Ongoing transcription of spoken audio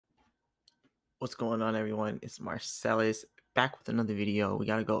What's going on, everyone? It's Marsellis back with another video. We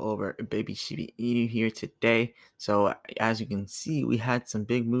got to go over baby Shiba Inu here today. So as you can see, we had some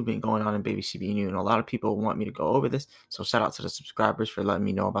big movement going on in baby Shiba Inu, and a lot of people want me to go over this. So shout out to the subscribers for letting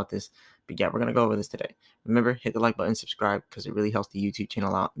me know about this. But yeah, we're going to go over this today. Remember, hit the like button, subscribe, because it really helps the YouTube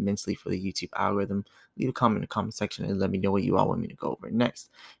channel out immensely for the YouTube algorithm. Leave a comment in the comment section and let me know what you all want me to go over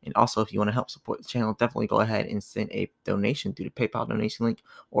next. And also, if you want to help support the channel, definitely go ahead and send a donation through the PayPal donation link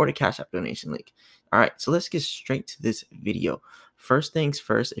or the Cash App donation link. All right, so let's get straight to this video. First things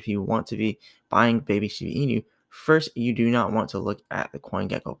first, if you want to be buying baby Shiba Inu, first you do not want to look at the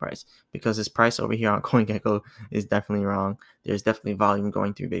CoinGecko price, because this price over here on CoinGecko is definitely wrong. There's definitely volume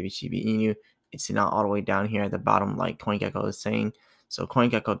going through baby Shiba Inu. It's not all the way down here at the bottom like CoinGecko is saying. So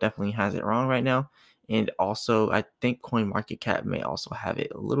CoinGecko definitely has it wrong right now. And also, I think CoinMarketCap may also have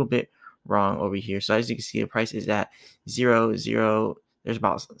it a little bit wrong over here. So as you can see, the price is at 0.0. There's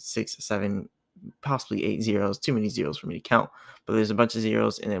about 6, 7, possibly 8 zeros. Too many zeros for me to count, but there's a bunch of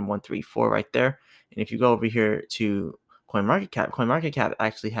zeros and then 1, 3, 4 right there. And if you go over here to CoinMarketCap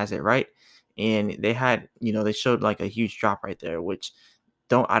actually has it right, and they had, they showed like a huge drop right there, which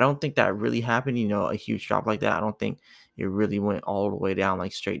I don't think that really happened. A huge drop like that, I don't think it really went all the way down,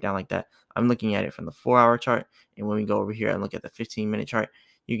 like straight down like that. I'm looking at it from the 4-hour chart, and when we go over here and look at the 15-minute chart,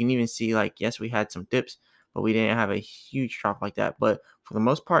 you can even see, like, yes, we had some dips, but we didn't have a huge drop like that. But for the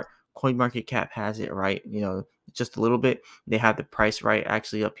most part, CoinMarketCap has it right, just a little bit. They have the price right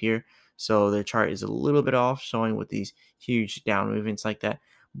actually up here, so their chart is a little bit off, showing with these huge down movements like that.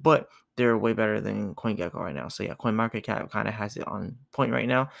 But they're way better than CoinGecko right now. So yeah, CoinMarketCap kind of has it on point right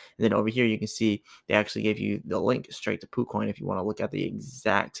now. And then over here, you can see they actually gave you the link straight to PooCoin if you want to look at the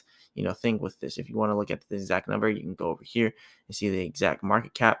exact, thing with this. If you want to look at the exact number, you can go over here and see the exact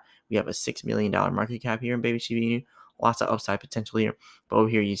market cap. We have a $6 million market cap here in baby Shiba Inu. Lots of upside potential here. But over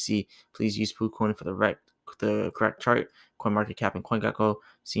here, you see, please use PooCoin for the correct chart. CoinMarketCap and CoinGecko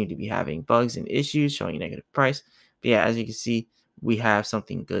seem to be having bugs and issues, showing negative price. But yeah, as you can see, we have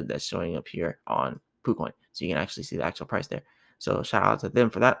something good that's showing up here on PooCoin. So you can actually see the actual price there. So shout out to them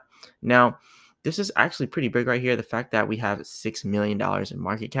for that. Now, this is actually pretty big right here. The fact that we have $6 million in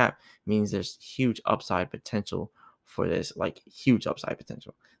market cap means there's huge upside potential for this, like huge upside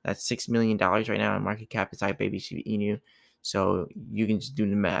potential. That's $6 million right now in market cap inside baby Shiba Inu. So you can just do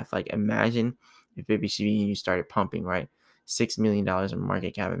the math. Like, imagine if baby Shiba Inu started pumping, right? $6 million in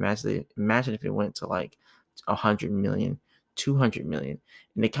market cap. Imagine if it went to like 100 million. 200 million.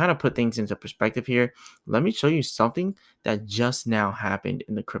 And to kind of put things into perspective here, let me show you something that just now happened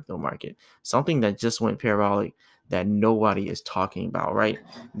in the crypto market. Something that just went parabolic that nobody is talking about, right?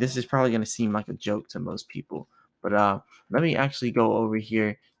 This is probably going to seem like a joke to most people. But let me actually go over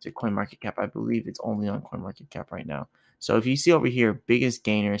here to CoinMarketCap. I believe it's only on CoinMarketCap right now. So if you see over here, biggest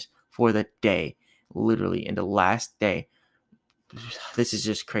gainers for the day, literally in the last day, this is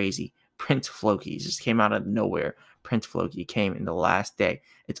just crazy. Prince Floki just came out of nowhere. Prince Floki came in the last day.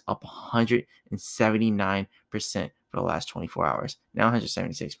 It's up 179% for the last 24 hours. Now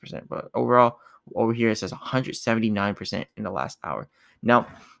 176%, but overall, over here it says 179% in the last hour. Now,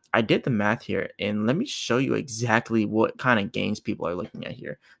 I did the math here, and let me show you exactly what kind of gains people are looking at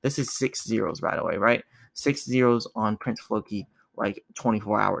here. This is 6 zeros, by the way, right? 6 zeros on Prince Floki like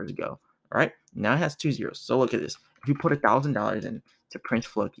 24 hours ago. All right, now it has 2 zeros. So look at this. If you put $1,000 in to Prince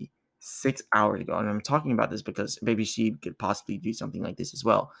Floki 6 hours ago, and I'm talking about this because Baby Sheep could possibly do something like this as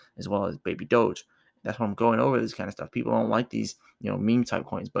well as Baby Doge. That's why I'm going over this kind of stuff. People don't like these, meme type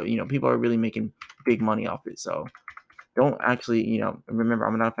coins, but people are really making big money off it. So don't actually, remember,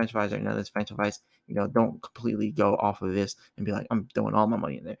 I'm not a financial advisor. I know this financial advice, don't completely go off of this and be like, I'm throwing all my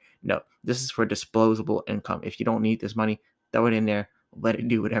money in there. No, this is for disposable income. If you don't need this money, throw it in there, let it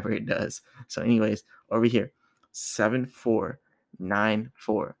do whatever it does. So anyways, over here,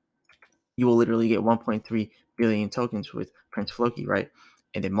 7494. You will literally get 1.3 billion tokens with Prince Floki, right?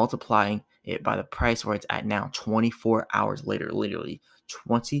 And then multiplying it by the price where it's at now, 24 hours later, literally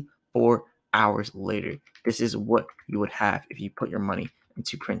 24 hours later. This is what you would have if you put your money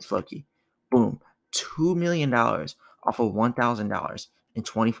into Prince Floki. Boom, $2 million off of $1,000 in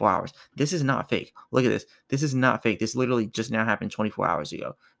 24 hours. This is not fake. Look at this. This is not fake. This literally just now happened 24 hours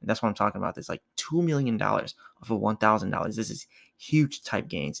ago. And that's what I'm talking about. This like $2 million off of $1,000. This is huge type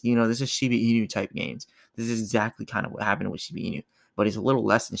gains. This is Shiba Inu type gains. This is exactly kind of what happened with Shiba Inu, but it's a little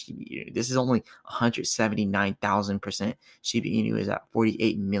less than Shiba Inu. This is only 179,000%. Shiba Inu is at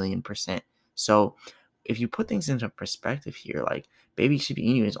 48 million%. So if you put things into perspective here, like baby Shiba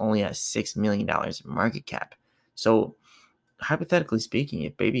Inu is only at $6 million in market cap. So hypothetically speaking,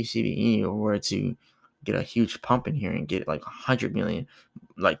 if baby Shiba Inu were to get a huge pump in here and get like 100 million,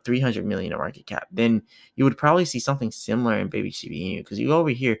 like 300 million in market cap, then you would probably see something similar in baby Shiba Inu. Because you go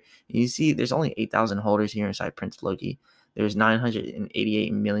over here, you see there's only 8,000 holders here inside Prince Loki. There's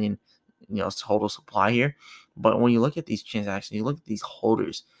 988 million, total supply here. But when you look at these transactions, you look at these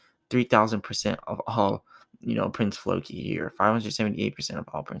holders, 3,000% of all, Prince Floki here, 578% of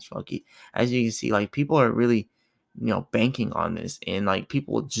all Prince Floki. As you can see, like, people are really, banking on this, and like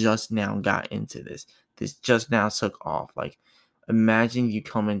people just now got into this. This just now took off. Like, imagine you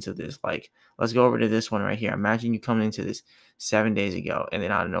come into this, like, let's go over to this one right here. Imagine you coming into this 7 days ago, and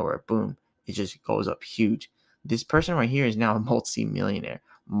then out of nowhere, boom, it just goes up huge. This person right here is now a multi-millionaire,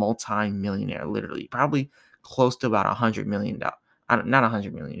 literally, probably close to about $100 million. Not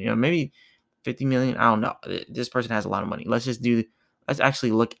 100 million, maybe 50 million. I don't know. This person has a lot of money. Let's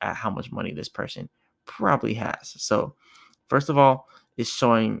actually look at how much money this person probably has. So, first of all, it's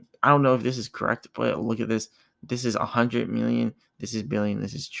showing, I don't know if this is correct, but look at this. This is 100 million. This is billion.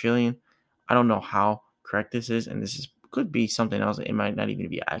 This is trillion. I don't know how correct this is. And could be something else. It might not even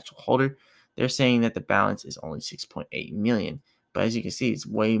be an actual holder. They're saying that the balance is only 6.8 million. But as you can see, it's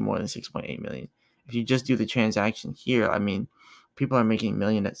way more than 6.8 million. If you just do the transaction here, I mean, people are making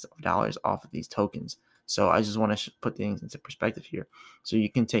millions of dollars off of these tokens. So I just want to put things into perspective here. So you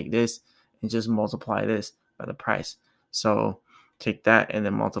can take this and just multiply this by the price. So take that and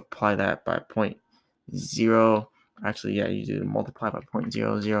then multiply that by 0.0. Actually, yeah, you do multiply by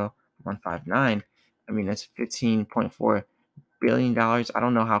 0.00159. I mean, that's $15.4 billion. I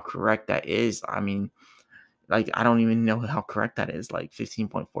don't know how correct that is. I mean, like, I don't even know how correct that is, like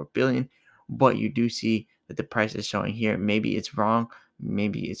 15.4 billion. But you do see that the price is showing here. Maybe it's wrong,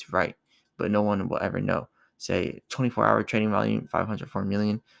 maybe it's right, but no one will ever know. Say 24-hour trading volume, 504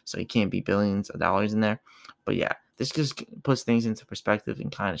 million. So it can't be billions of dollars in there. But yeah, this just puts things into perspective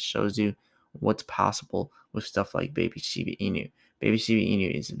and kind of shows you what's possible with stuff like baby Shiba Inu. Baby Shiba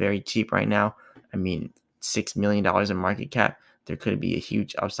Inu is very cheap right now. I mean, $6 million in market cap. There could be a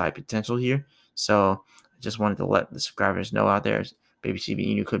huge upside potential here. So just wanted to let the subscribers know out there, baby Shiba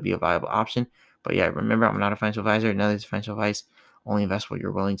Inu could be a viable option. But yeah, remember, I'm not a financial advisor. None of this financial advice. Only invest what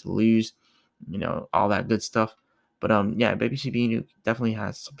you're willing to lose. All that good stuff. But yeah, baby Shiba Inu definitely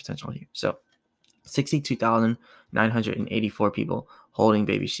has some potential here. So 62,984 people holding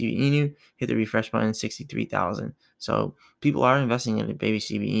baby Shiba Inu. Hit the refresh button, 63,000. So people are investing in the baby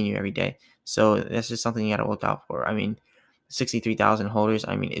Shiba Inu every day. So that's just something you got to look out for. I mean, 63,000 holders.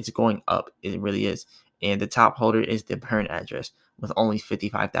 I mean, it's going up. It really is. And the top holder is the burn address with only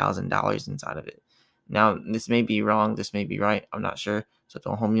 $55,000 inside of it. Now, this may be wrong. This may be right. I'm not sure. So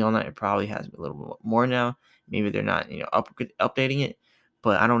don't hold me on that. It probably has a little bit more now. Maybe they're not, updating it.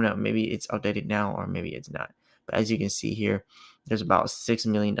 But I don't know. Maybe it's updated now or maybe it's not. But as you can see here, there's about $6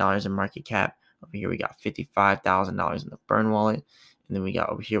 million in market cap. Over here, we got $55,000 in the burn wallet. And then we got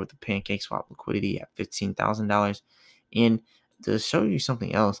over here with the pancake swap liquidity at $15,000. And to show you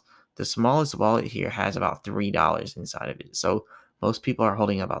something else, the smallest wallet here has about $3 inside of it. So most people are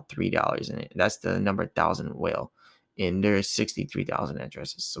holding about $3 in it. That's the number 1,000 whale. And there's 63,000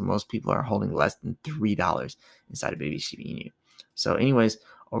 addresses. So most people are holding less than $3 inside of baby Shiba Inu. So anyways,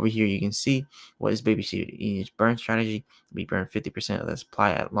 over here you can see what is baby Shiba Inu's burn strategy. We burn 50% of the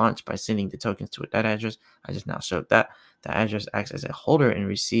supply at launch by sending the tokens to that address. I just now showed that. The address acts as a holder and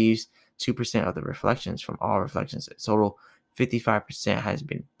receives 2% of the reflections from all reflections. A total 55% has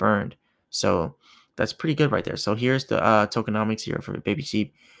been burned. So that's pretty good right there. So here's the tokenomics here for baby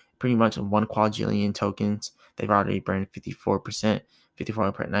sheep. Pretty much 1 quadrillion tokens. They've already burned 54%,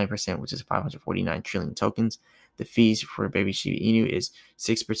 54.9%, which is 549 trillion tokens. The fees for baby Shiba Inu is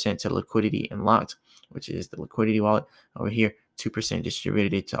 6% to liquidity and locked, which is the liquidity wallet. Over here, 2%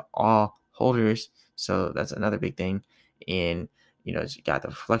 distributed to all holders. So that's another big thing. And you got the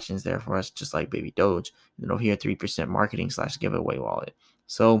reflections there for us, just like baby Doge. And then over here, 3% marketing / giveaway wallet.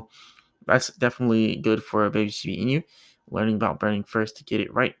 So that's definitely good for a baby Shiba Inu. Learning about burning first to get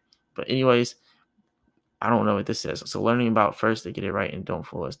it right. But anyways, I don't know what this is. So learning about first to get it right and don't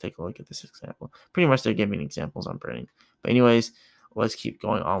fool us. Take a look at this example. Pretty much they're giving examples on burning. But anyways, let's keep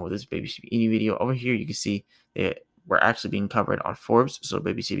going on with this baby Shiba Inu video. Over here, you can see that we're actually being covered on Forbes. So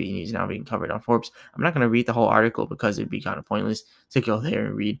baby Shiba Inu is now being covered on Forbes. I'm not going to read the whole article because it'd be kind of pointless to go there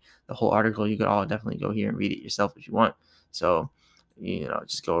and read the whole article. You could all definitely go here and read it yourself if you want. So,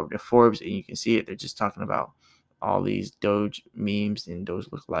 just go over to Forbes and you can see it. They're just talking about all these Doge memes and Doge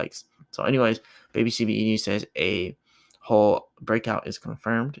lookalikes. So anyways, baby Shiba Inu says a whole breakout is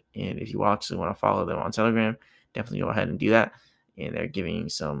confirmed. And if you actually want to follow them on Telegram, definitely go ahead and do that. And they're giving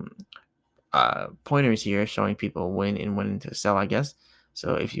some pointers here showing people when and when to sell, I guess.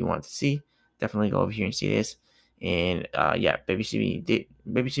 So if you want to see, definitely go over here and see this. And yeah, Baby Shiba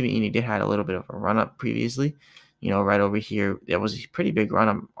Inu did had a little bit of a run up previously. Right over here, there was a pretty big run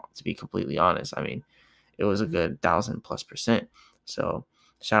up, to be completely honest. I mean, it was a good 1,000+%. So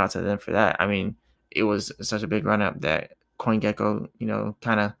shout out to them for that. I mean, it was such a big run up that CoinGecko,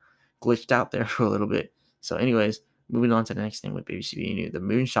 kind of glitched out there for a little bit. So, anyways, moving on to the next thing with Baby Shiba Inu, the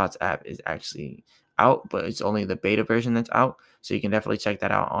Moonshots app is actually out, but it's only the beta version that's out. So you can definitely check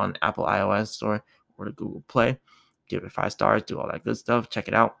that out on Apple iOS store or the Google Play. Give it 5 stars, do all that good stuff. Check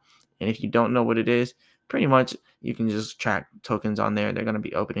it out. And if you don't know what it is, pretty much you can just track tokens on there. They're going to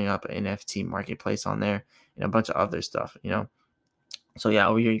be opening up an NFT marketplace on there and a bunch of other stuff. So yeah,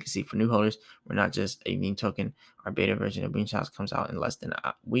 over here you can see for new holders, we're not just a meme token. Our beta version of Moonshots comes out in less than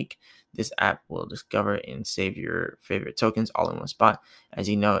a week. This app will discover and save your favorite tokens all in one spot. As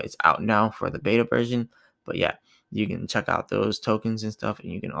you know, it's out now for the beta version. But yeah, you can check out those tokens and stuff,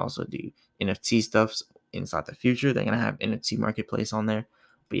 and you can also do NFT stuff inside the future. They're gonna have NFT marketplace on there.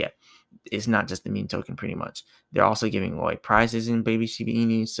 But yeah, it's not just the meme token pretty much. They're also giving away prizes in Baby Shiba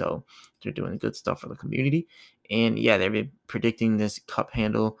Inu, so they're doing good stuff for the community. And yeah, they've been predicting this cup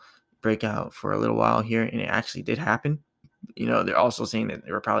handle breakout for a little while here, and it actually did happen. They're also saying that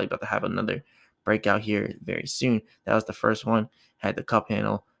they were probably about to have another breakout here very soon. That was the first one, had the cup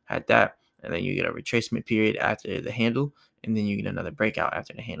handle, had that, and then you get a retracement period after the handle, and then you get another breakout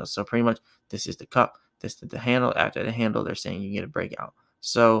after the handle. So pretty much this is the cup, this is the handle. After the handle, they're saying you get a breakout.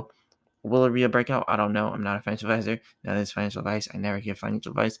 So will it be a breakout? I don't know. I'm not a financial advisor. That is financial advice. I never give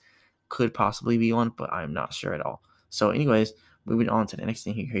financial advice. Could possibly be one, but I'm not sure at all. So, anyways, moving on to the next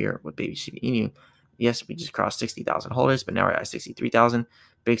thing here with Baby Shiba Inu. Yes, we just crossed 60,000 holders, but now we're at 63,000.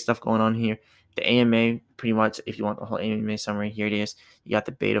 Big stuff going on here. The AMA, pretty much, if you want the whole AMA summary, here it is. You got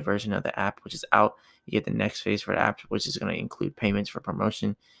the beta version of the app, which is out. You get the next phase for the app, which is going to include payments for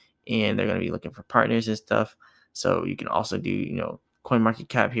promotion, and they're going to be looking for partners and stuff. So you can also do,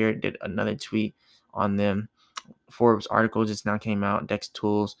 CoinMarketCap here did another tweet on them. Forbes article just now came out. Dex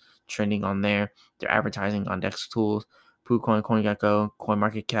Tools trending on there. They're advertising on Dex Tools. PooCoin, CoinGecko,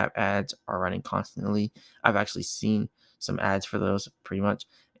 CoinMarketCap ads are running constantly. I've actually seen some ads for those pretty much.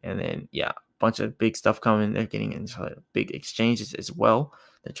 And then, yeah, a bunch of big stuff coming. They're getting into big exchanges as well.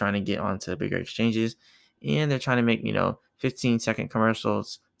 They're trying to get onto bigger exchanges. And they're trying to make, 15-second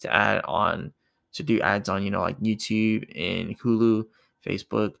commercials to do ads on, like YouTube and Hulu,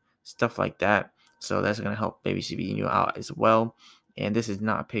 Facebook, stuff like that. So that's going to help Baby Shiba Inu out as well. And this is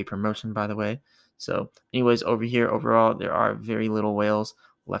not a paid promotion, by the way. So anyways, over here, overall, there are very little whales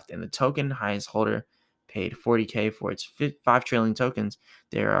left in the token. Highest holder paid 40K for its 5 trillion tokens.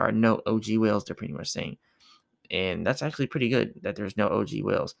 There are no OG whales, they're pretty much saying. And that's actually pretty good that there's no OG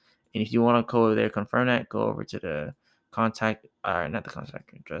whales. And if you want to go over there, confirm that, go over to the contact, not the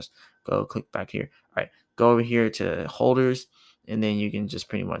contact address, go click back here. All right, go over here to holders, and then you can just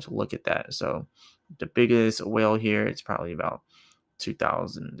pretty much look at that. So the biggest whale here, it's probably about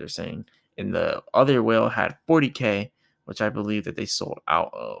 2,000, they're saying. And the other whale had 40K, which I believe that they sold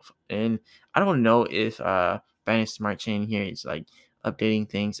out of. And I don't know if Binance Smart Chain here is like updating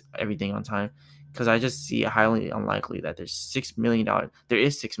things, everything on time, because I just see it highly unlikely that there's $6 million. There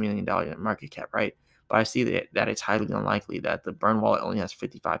is $6 million in market cap, right? But I see that it's highly unlikely that the burn wallet only has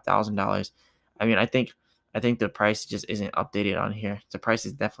 $55,000. I mean, I think the price just isn't updated on here. The price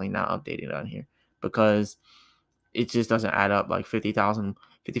is definitely not updated on here because it just doesn't add up. Like 50,000,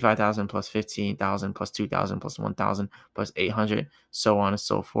 55,000 plus 15,000 plus 2,000 plus 1,000 plus 800, so on and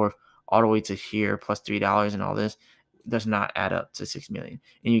so forth, all the way to here plus $3 and all this does not add up to 6 million.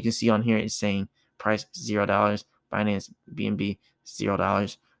 And you can see on here it's saying price $0, Binance BNB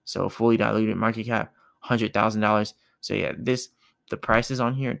 $0. So fully diluted market cap $100,000. So yeah, the prices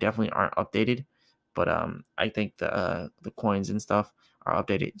on here definitely aren't updated, but I think the coins and stuff are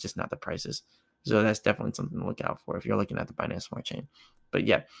updated, just not the prices. So that's definitely something to look out for if you're looking at the Binance Smart Chain. But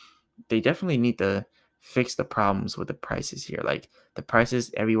yeah, they definitely need to fix the problems with the prices here. Like the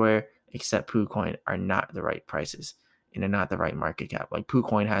prices everywhere except PooCoin are not the right prices and they're not the right market cap. Like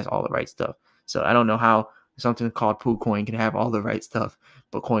PooCoin has all the right stuff. So I don't know how something called PooCoin can have all the right stuff,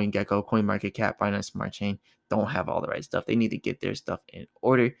 but CoinGecko, CoinMarketCap, Binance Smart Chain don't have all the right stuff. They need to get their stuff in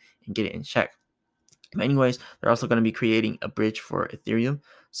order and get it in check. But anyways, they're also going to be creating a bridge for Ethereum.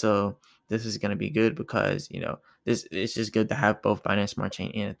 So this is going to be good because, this it's just good to have both Binance Smart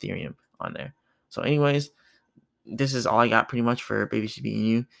Chain and Ethereum on there. So anyways, this is all I got pretty much for Baby Shiba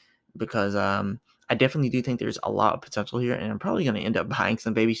Inu because I definitely do think there's a lot of potential here, and I'm probably going to end up buying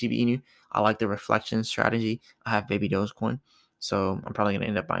some Baby Shiba Inu. I like the reflection strategy. I have Baby Dogecoin, so I'm probably going to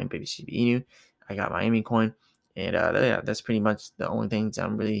end up buying Baby Shiba Inu. I got Miami Coin, and yeah, that's pretty much the only things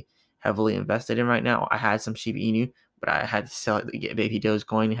I'm really heavily invested in right now. I had some Shiba Inu, but I had to sell it to get baby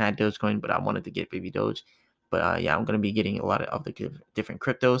Dogecoin. I had Dogecoin, but I wanted to get baby Doge. But yeah, I'm going to be getting a lot of the different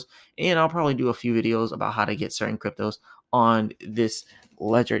cryptos, and I'll probably do a few videos about how to get certain cryptos on this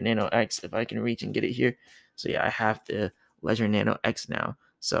Ledger Nano X if I can reach and get it here. So yeah, I have the Ledger Nano X now.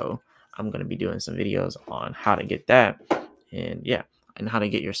 So I'm going to be doing some videos on how to get that, and yeah, and how to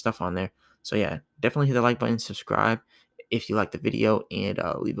get your stuff on there. So yeah, definitely hit the like button, subscribe if you like the video, and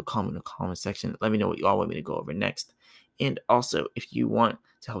leave a comment in the comment section. Let me know what you all want me to go over next. And also, if you want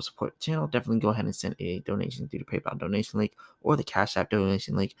to help support the channel, definitely go ahead and send a donation through the PayPal donation link or the Cash App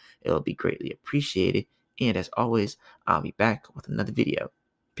donation link. It'll be greatly appreciated. And as always, I'll be back with another video.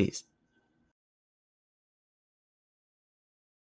 Peace.